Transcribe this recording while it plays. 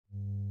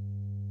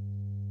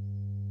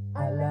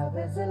Our love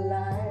is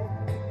alive,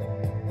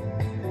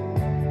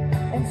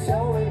 and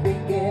so we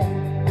begin,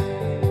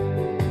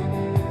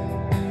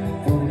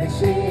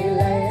 foolishly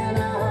laying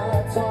our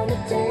hearts on the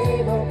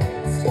table,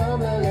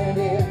 stumbling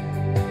in.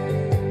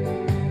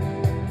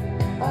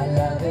 Our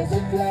love is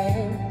a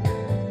flame,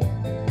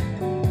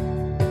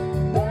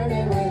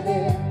 burning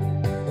within.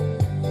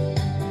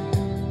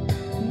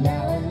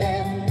 Now and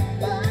then,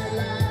 by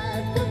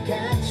life will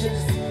catch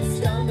us,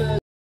 stumble.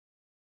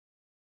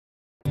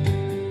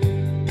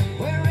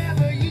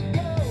 Wherever you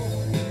go,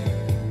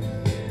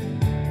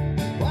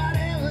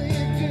 whatever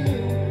you do,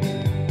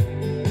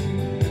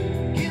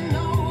 you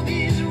know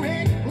these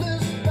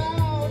reckless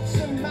thoughts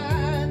of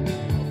mine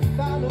are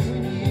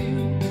following you.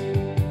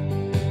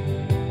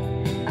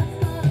 I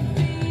follow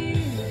you,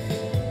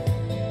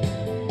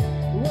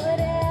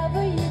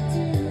 whatever you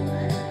do,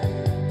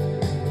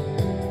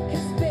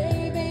 'cause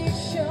baby you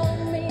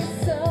showed me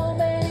so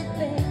many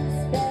things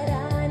that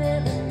I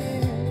never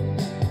knew.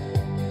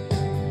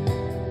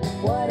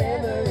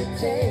 Whatever it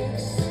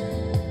takes,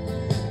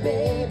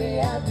 baby,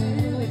 I'll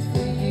do it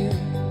for you.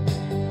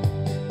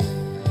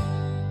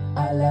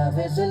 Our love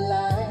is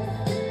alive,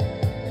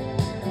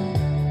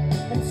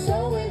 and so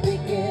we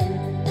begin,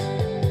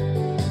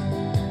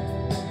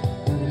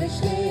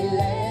 foolishly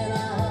laying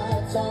our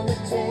hearts on the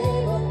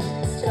table,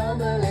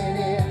 stumbling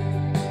in.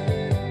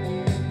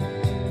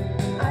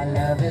 Our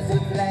love is a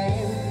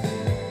flame,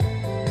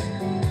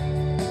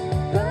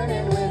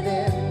 burning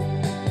within.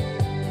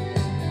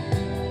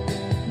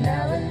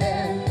 Now and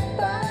then,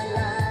 by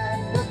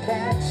life will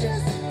catch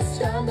us,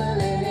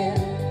 stumbling in.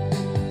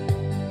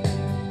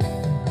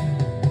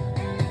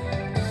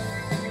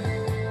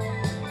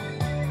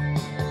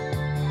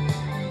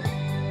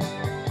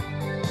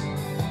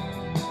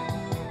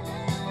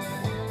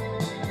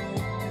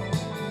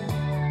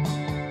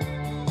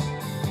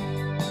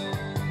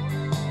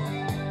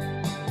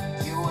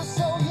 You were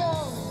so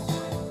young,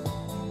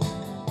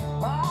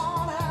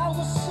 oh, I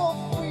was so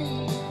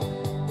free.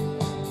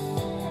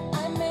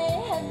 I may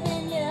have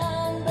been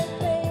young, but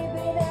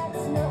baby,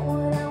 that's not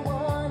what I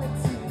wanted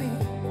to be.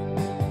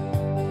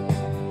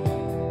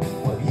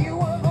 Well, you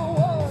were the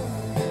one,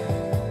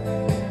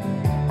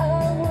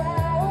 oh,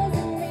 why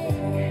wasn't me?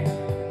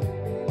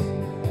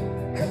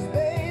 'Cause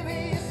baby,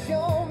 you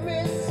showed me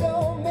so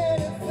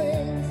many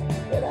things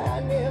that I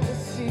never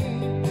see.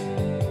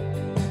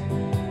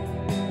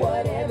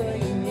 Whatever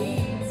you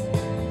need,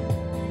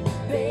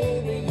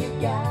 baby, you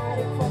got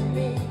it from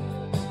me.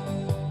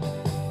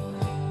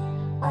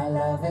 Our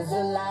love is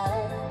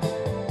alive,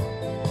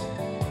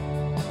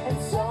 and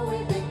so we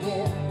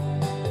begin,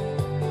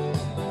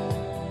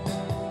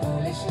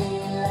 foolishly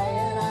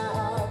laying our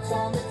hearts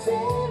on the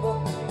table,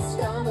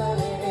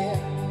 stumbling in.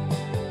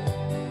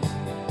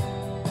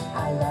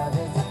 Our love